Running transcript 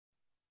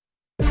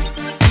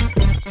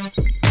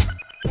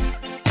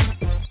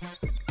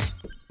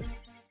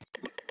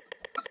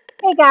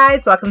Hey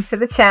guys, welcome to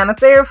the channel.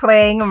 Today we're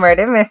playing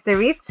Murder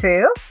Mystery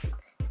 2.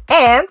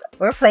 And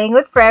we're playing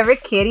with Forever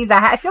Kitties.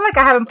 I feel like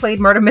I haven't played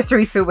Murder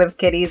Mystery 2 with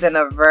kitties in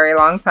a very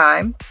long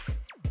time.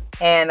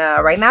 And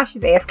right now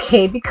she's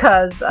AFK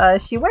because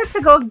she went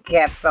to go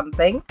get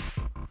something.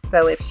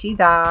 So if she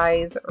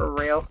dies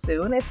real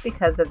soon, it's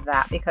because of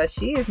that. Because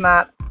she is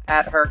not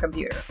at her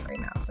computer right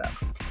now. So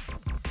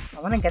I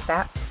want to get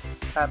that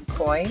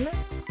coin.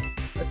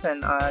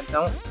 Listen,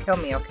 don't kill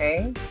me,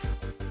 okay?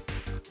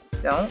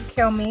 Don't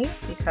kill me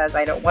because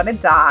I don't want to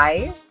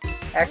die. I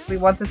actually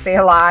want to stay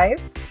alive.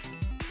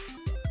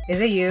 Is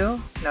it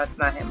you? No, it's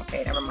not him.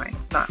 Okay, never mind.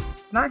 It's not.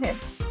 It's not him.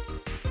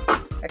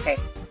 Okay,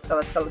 let's go,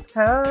 let's go, let's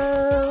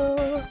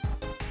go.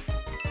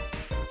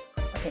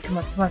 Okay, come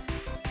on, come on.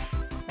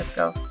 Let's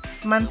go.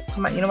 Come on,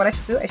 come on. You know what I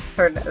should do? I should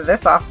turn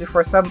this off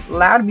before some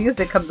loud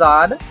music comes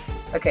on.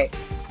 Okay.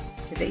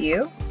 Is it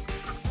you?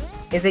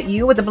 Is it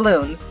you with the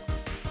balloons?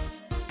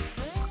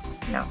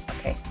 No.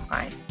 Okay,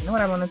 fine. You know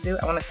what I want to do?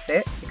 I want to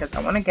sit because I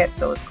want to get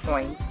those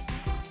coins.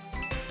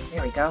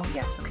 There we go.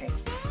 Yes, okay.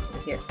 Over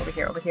here, over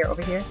here, over here,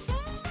 over here.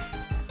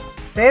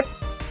 Sit.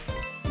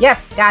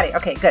 Yes, got it.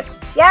 Okay, good.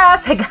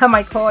 Yes, I got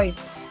my coins.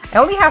 I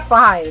only have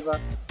 5.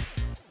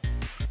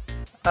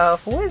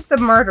 Who is the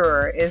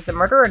murderer? Is the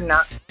murderer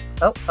not...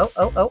 Oh, oh,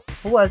 oh, oh.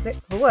 Who was it?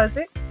 Who was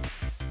it?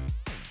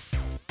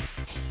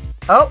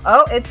 Oh,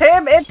 oh, it's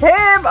him! It's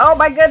him! Oh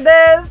my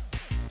goodness!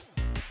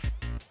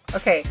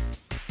 Okay.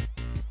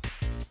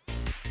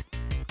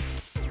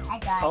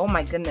 Oh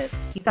my goodness.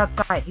 He's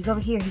outside. He's over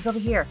here. He's over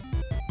here.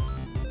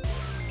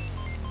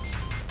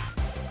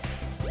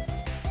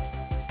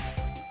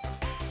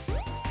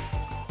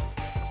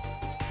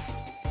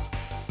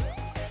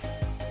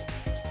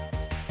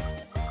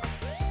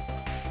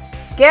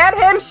 Get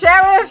him,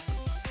 Sheriff!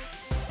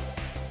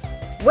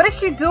 What is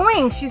she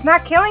doing? She's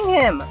not killing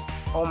him.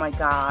 Oh my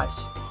gosh.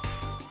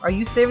 Are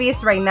you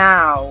serious right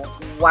now?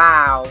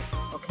 Wow.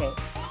 Okay.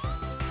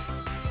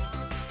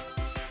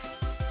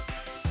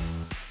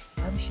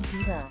 Why would she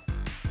do that?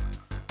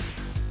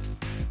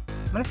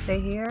 I'm gonna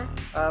stay here.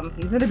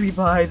 He's gonna be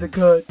behind the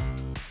gun.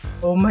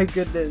 Oh my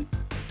goodness.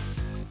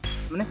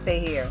 I'm gonna stay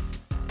here.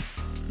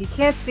 He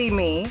can't see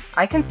me.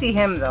 I can see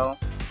him though.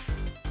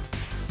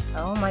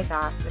 Oh my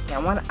gosh. Okay,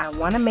 I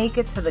wanna make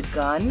it to the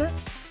gun.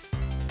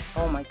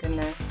 Oh my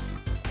goodness.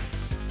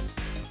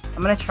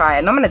 I'm gonna try.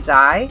 I know I'm gonna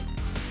die.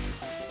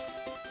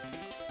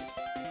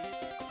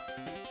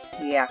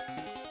 Yeah.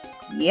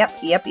 Yep,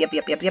 yep, yep,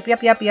 yep, yep, yep,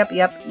 yep, yep, yep,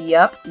 yep,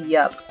 yep,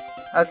 yep.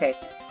 Okay.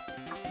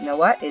 You know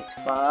what? It's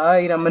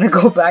fine. I'm gonna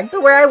go back to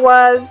where I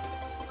was.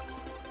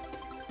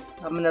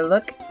 I'm gonna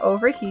look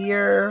over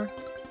here.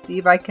 See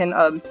if I can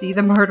see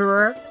the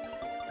murderer.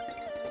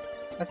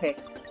 Okay.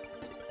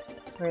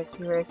 Where is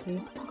he? Where is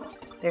he?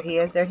 There he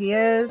is. There he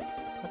is.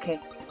 Okay.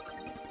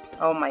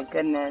 Oh my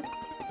goodness.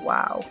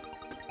 Wow.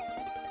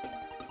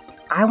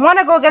 I want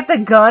to go get the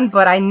gun,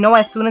 but I know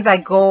as soon as I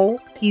go,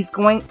 he's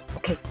going...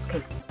 Okay,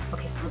 okay,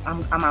 okay.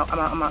 I'm out, I'm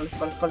out, I'm out. Let's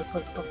go, let's go, let's go,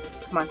 let's go.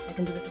 Come on, I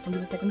can do this, I can do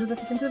this, I can do this,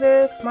 I can do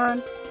this. Come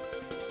on.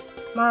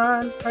 Come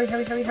on. Hurry,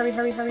 hurry, hurry, hurry,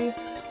 hurry, hurry. I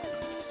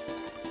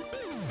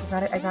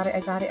got it, I got it,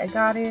 I got it, I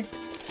got it.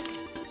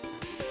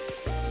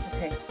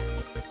 Okay.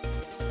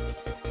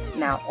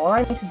 Now, all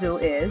I need to do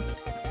is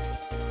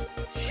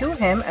shoot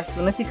him as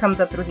soon as he comes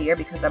up through here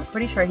because I'm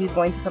pretty sure he's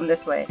going to come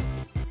this way.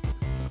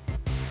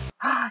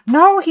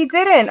 No, he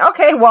didn't.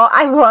 Okay, well,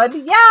 I won.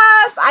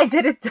 Yes, I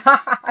didn't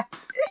die.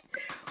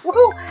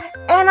 Woo!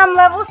 And I'm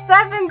level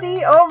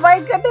 70. Oh my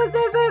goodness,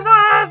 this is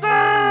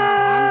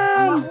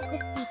awesome.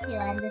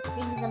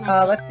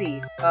 Let's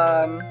see.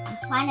 I'm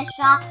trying to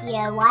shock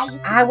you. Why you?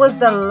 I was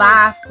the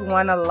last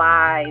one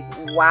alive.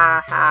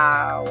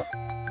 Wow.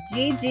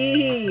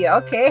 GG.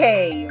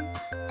 Okay.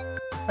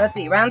 Let's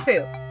see. Round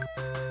 2.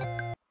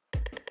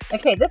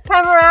 Okay, this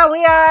time around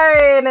we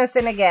are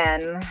innocent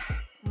again.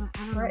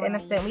 We're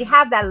innocent. We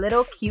have that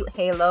little cute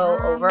halo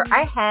over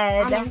our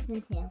head. I'm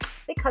innocent too.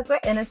 Because we're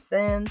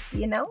innocent,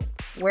 you know?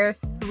 We're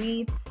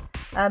sweet,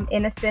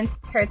 innocent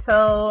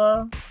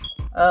turtle.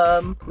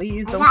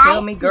 Please don't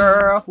kill me,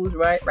 girl. Who's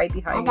right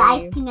behind me? I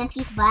got ice cream and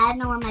pizza, but I don't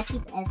know where my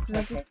pizza is because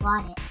I just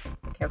bought it.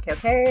 Okay, okay,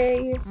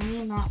 okay. I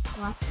need not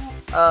watch it.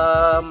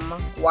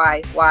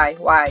 Why?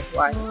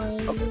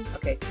 Okay,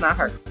 okay, it's not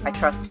her. I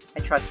trust her. I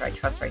trust her. I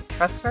trust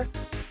her.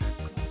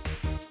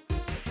 I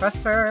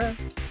trust her.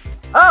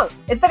 Oh,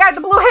 it's the guy with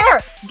the blue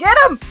hair! Get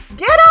him!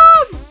 Get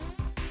him!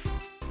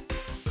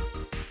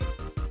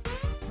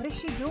 What is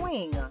she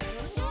doing?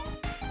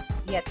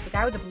 Yeah, it's the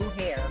guy with the blue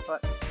hair,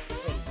 but...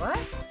 Wait, what?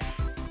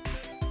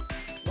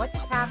 What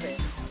just happened?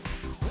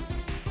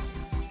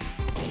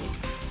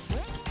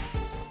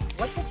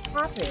 What just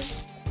happened?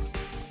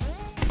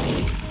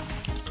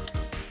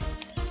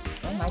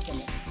 Oh my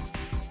goodness.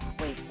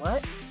 Wait,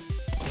 what?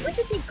 Where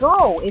did he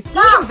go? Is he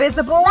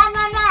invisible? Run,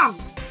 run, run!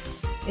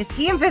 Is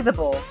he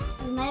invisible?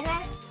 Murder?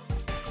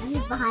 And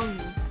he's behind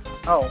me.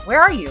 Oh, where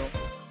are you?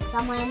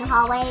 Somewhere in the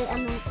hallway.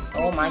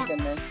 Oh my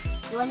goodness.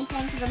 Do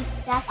anything because I'm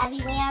stuck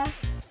everywhere.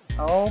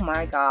 Oh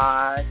my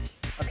gosh.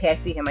 Okay, I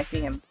see him. I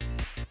see him.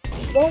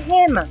 Get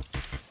him!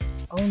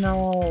 Oh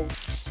no.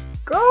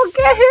 Go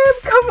get him!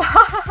 Come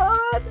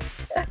on!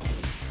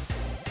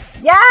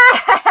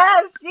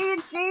 Yes!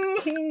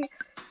 GG!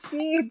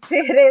 She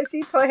did it!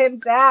 She put him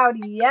down!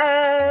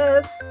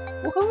 Yes!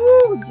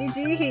 Woohoo!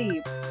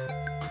 GG!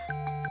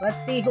 Let's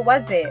see, who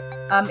was it?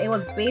 It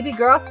was Baby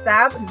Girl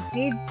South.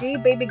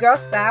 GG, Baby Girl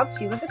South.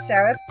 She was the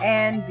sheriff,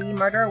 and the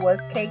murderer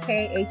was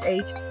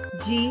KKHHGVG.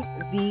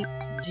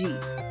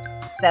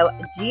 So,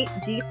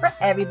 GG for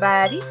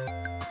everybody.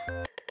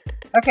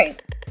 Okay,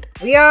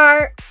 we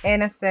are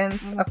innocent,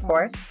 of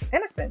course.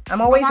 Innocent. I'm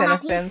always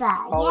innocent.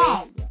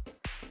 Always.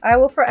 I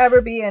will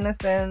forever be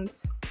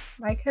innocent.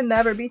 I can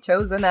never be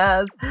chosen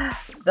as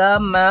the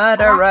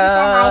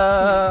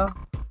murderer.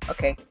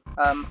 Okay.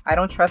 I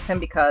don't trust him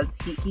because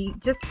he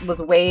just was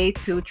way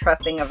too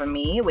trusting of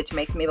me, which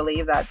makes me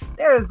believe that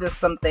there's just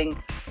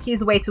something.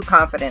 He's way too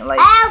confident. Like,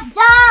 oh, it's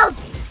Doge!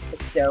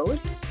 It's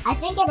Doge? I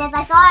think it is.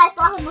 I thought I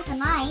saw him with a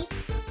knife.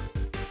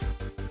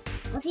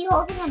 Was he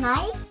holding a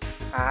knife?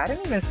 I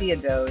didn't even see a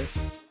Doge.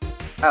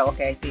 Oh,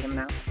 okay, I see him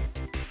now.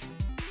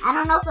 I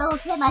don't know if it was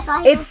him. I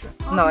thought he was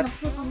holding a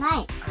paper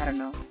knife. I don't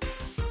know.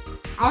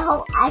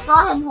 I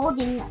saw him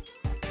holding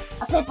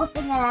a paper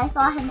thing and I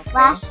saw him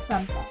flash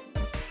something.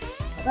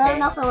 But I don't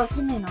know if it was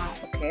him or not.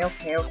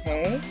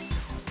 Okay.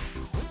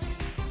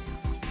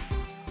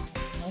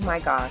 Oh my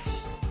gosh.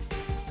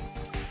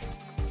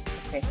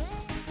 Okay.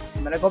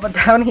 I'm gonna go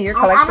down here,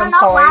 collect some coins. I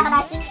don't know why, but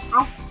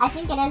I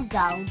think it is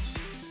Doge.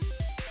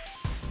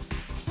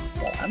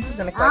 Well, I'm just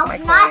gonna collect my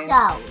coins.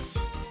 Not Doge.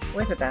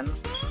 Where's it then?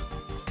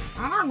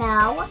 I don't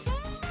know.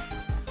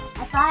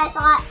 I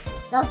thought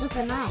Doge was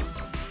a knife.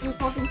 He was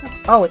holding some.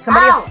 Oh, it's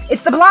somebody else.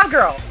 It's the blonde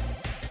girl!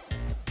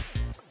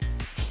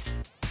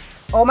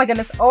 Oh my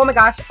goodness, oh my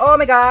gosh, oh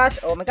my gosh,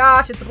 oh my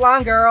gosh, it's the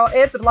blonde girl,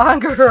 it's the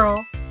blonde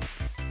girl.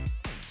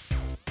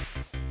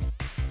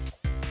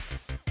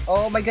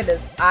 Oh my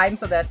goodness, I'm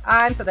so dead,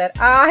 I'm so dead,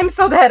 I'm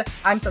so dead,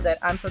 I'm so dead,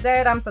 I'm so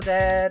dead, I'm so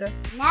dead.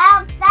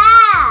 No,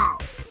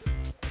 stop!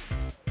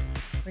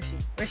 Where's she,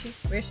 where's she,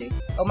 where's she?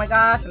 Oh my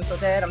gosh, I'm so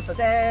dead, I'm so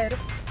dead.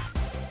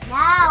 No,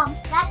 I'm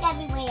stuck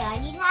everywhere, I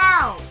need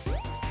help.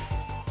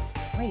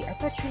 Wait, I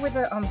thought you were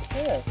the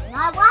hole. No,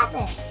 I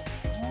wasn't.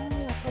 Oh,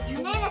 I thought you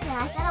I'm an innocent,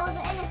 I said I was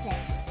an innocent.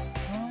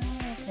 Oh,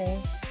 okay.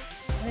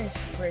 Where is she,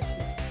 where is she?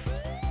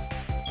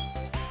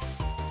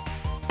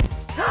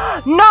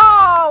 No!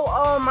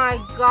 Oh my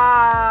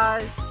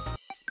gosh!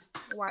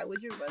 Why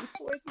would you run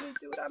towards me,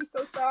 dude? I'm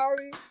so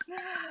sorry.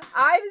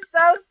 I'm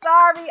so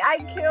sorry. I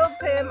killed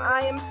him.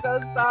 I am so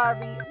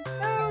sorry.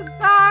 So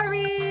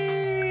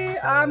sorry.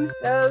 I'm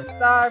so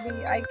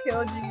sorry. I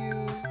killed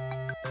you.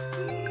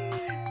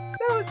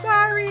 So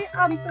sorry.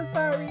 I'm so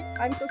sorry.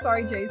 I'm so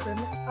sorry, Jason.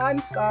 I'm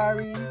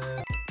sorry.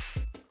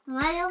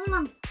 I don't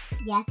know.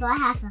 Yeah, so I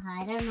have to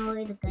hide. I don't know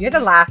where the gun You're the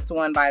last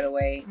one, by the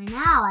way. I know.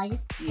 I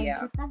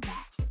just said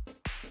that.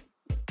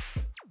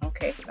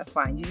 Okay, that's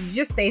fine. You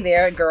just stay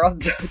there, girl.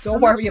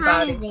 Don't worry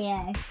about it.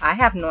 There? I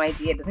have no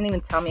idea. It doesn't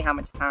even tell me how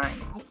much time.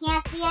 I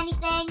can't see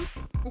anything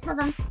because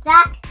I'm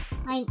stuck.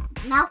 My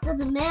mouse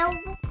doesn't move.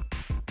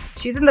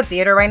 She's in the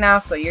theater right now,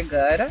 so you're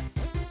good.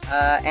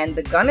 And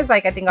the gun is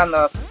like I think on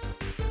the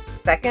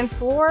second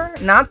floor,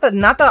 not the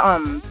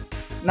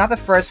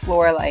first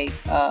floor, like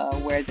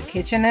where the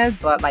kitchen is,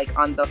 but like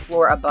on the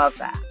floor above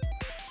that.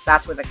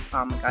 That's where the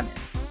gun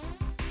is.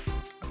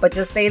 But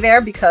just stay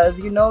there because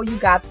you know you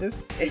got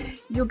this.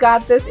 You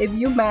got this. If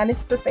you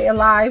manage to stay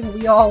alive,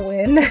 we all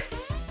win.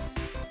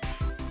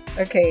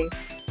 Okay.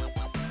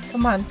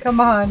 Come on, come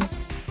on.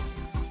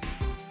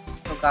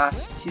 Oh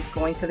gosh, she's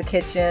going to the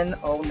kitchen.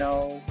 Oh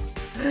no.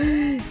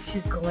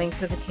 She's going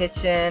to the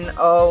kitchen.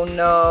 Oh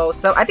no.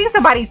 So I think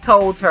somebody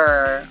told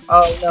her.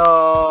 Oh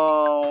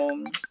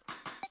no.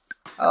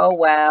 Oh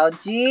well.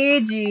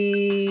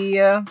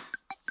 GG.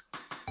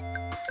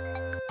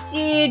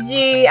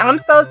 GG. I'm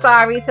so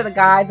sorry to the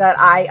guy that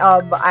I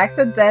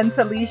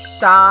accidentally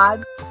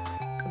shot.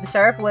 The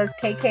sheriff was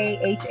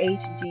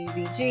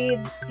KKHHGVG.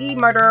 The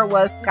murderer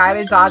was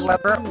Skylar Dog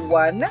Lover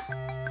 1.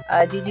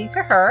 GG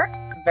to her.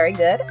 Very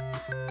good.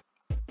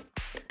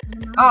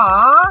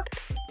 Aww.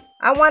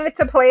 I wanted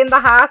to play in the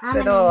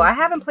hospital. I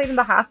haven't played in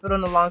the hospital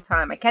in a long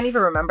time. I can't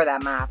even remember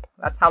that map.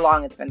 That's how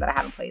long it's been that I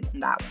haven't played in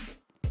that one.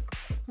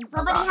 Can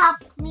somebody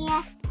help me?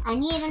 I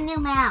need a new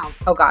mouse.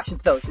 Oh gosh,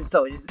 it's Doge. It's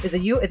Doge. Is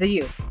it you? Is it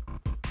you?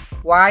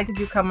 Why did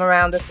you come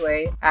around this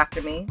way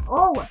after me?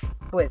 Oh.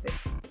 Who is it?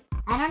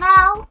 I don't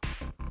know.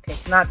 Okay,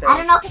 it's not Doge. I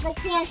don't know because I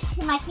can't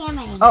see my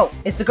camera anymore. Oh,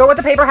 it's the girl with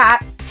the paper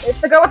hat. It's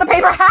the girl with the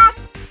paper hat.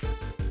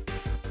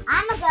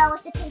 I'm a girl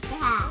with the paper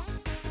hat.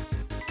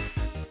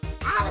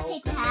 I have a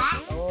paper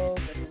hat. Oh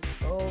goodness.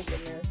 Oh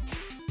goodness.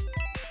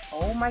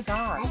 Oh my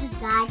gosh. I just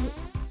died.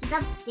 She's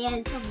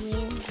upstairs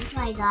somewhere. That's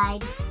why I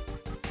died.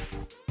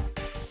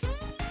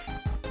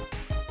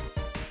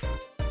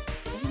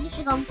 I think you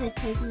should go in quick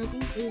place and I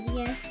think it's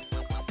easier.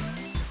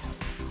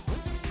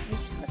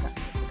 I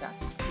got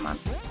this. Come on.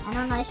 I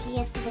don't know if she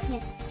is because I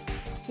can't.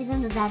 She's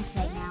in the vents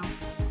right now.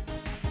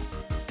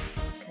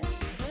 Okay,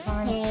 it's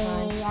fine.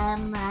 Okay, I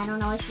don't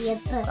know if she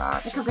is because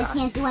I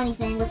can't do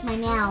anything with my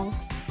mouse.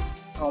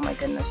 Oh my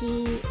goodness.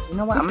 You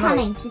know what? She's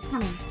coming. She's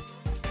coming.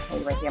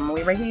 Wait right here. I'm gonna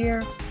wait right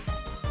here.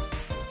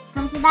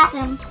 Come to the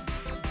bathroom.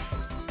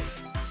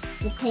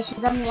 Okay, she's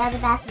in the other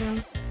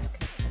bathroom.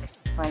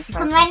 Fine, She's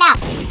coming right now.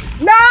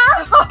 No!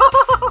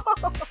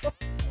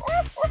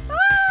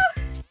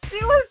 She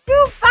was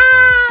too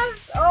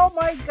fast! Oh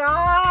my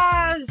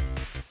gosh!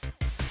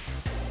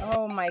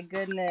 Oh my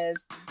goodness.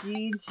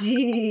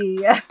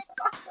 GG.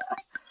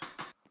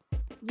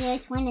 Yeah,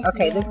 twin is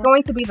Okay, here. this is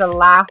going to be the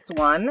last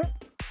one.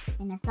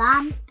 And it's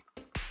on.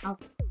 Oh.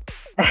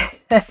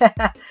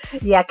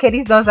 Yeah,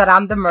 Kitty knows that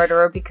I'm the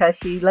murderer because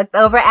she looked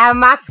over at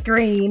my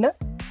screen.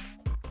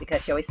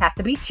 Because she always has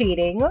to be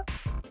cheating.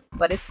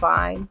 But it's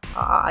fine.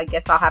 I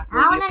guess I'll have to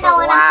leave you for know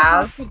what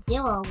last. I'm supposed to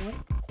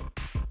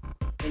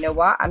do. You know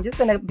what? I'm just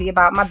gonna be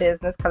about my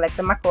business,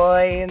 collecting my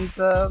coins.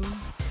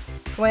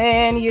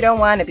 Twin, you don't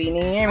want to be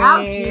near me.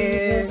 Oh,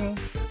 Jesus.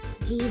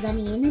 Jeez, I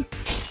mean.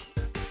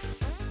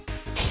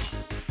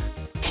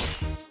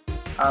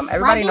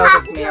 Everybody knows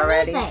it's me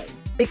already.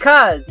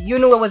 Because you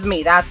knew it was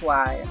me, that's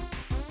why.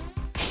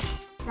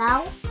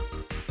 So?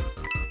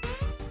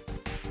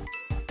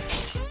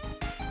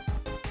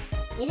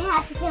 You didn't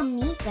have to kill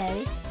me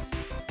first.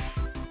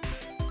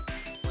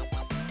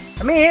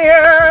 Come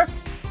here!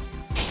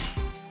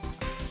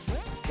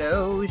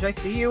 Doge, I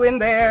see you in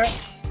there.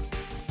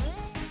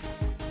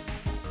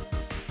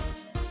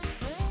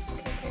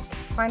 Okay, it's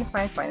fine, it's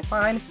fine, it's fine, it's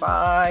fine, it's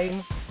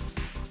fine.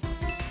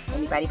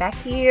 Anybody back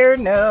here?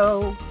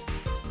 No.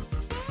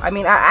 I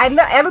mean, I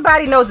know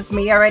everybody knows it's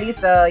me already,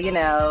 so you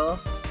know,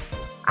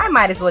 I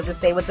might as well just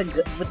stay with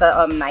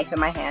the knife in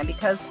my hand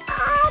because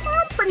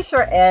I'm pretty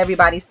sure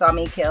everybody saw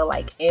me kill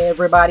like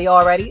everybody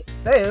already.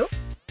 So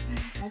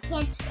I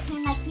can't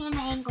turn my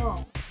camera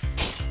angle.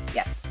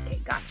 yes, okay,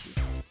 got you.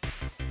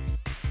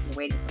 You're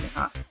waiting for me,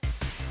 huh?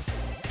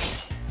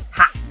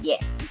 Ha!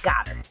 Yes,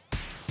 got her,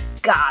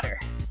 got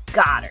her,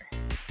 got her.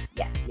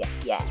 Yes, yes,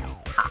 yes.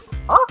 Ha!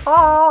 Ha!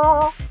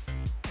 Ha!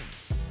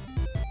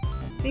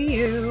 See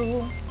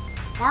you.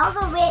 That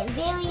was a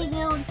very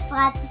weird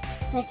spot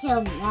to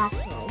kill me,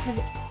 actually.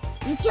 Because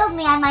you killed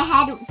me and my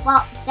head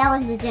fell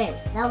in the dirt.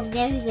 That was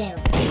very weird.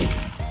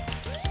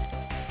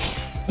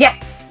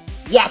 Yes!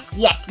 Yes,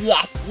 yes,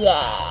 yes,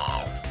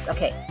 yes!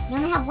 Okay. You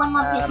only have one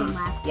more person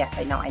left. Yes,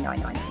 I know.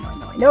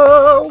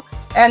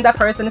 And that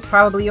person is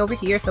probably over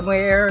here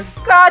somewhere.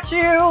 Got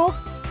you!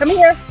 Come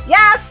here!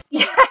 Yes!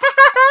 Yes!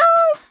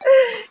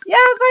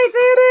 Yes, I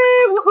did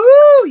it!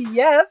 Woohoo!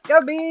 Yes,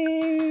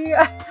 Gabby!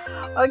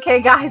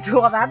 Okay, guys,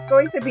 well, that's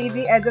going to be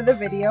the end of the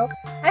video.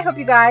 I hope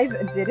you guys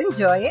did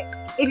enjoy it.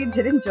 If you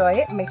did enjoy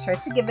it, make sure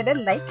to give it a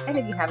like. And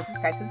if you haven't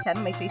subscribed to the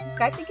channel, make sure you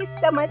subscribe. Thank you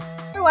so much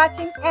for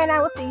watching. And I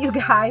will see you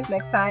guys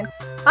next time.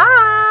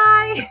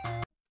 Bye!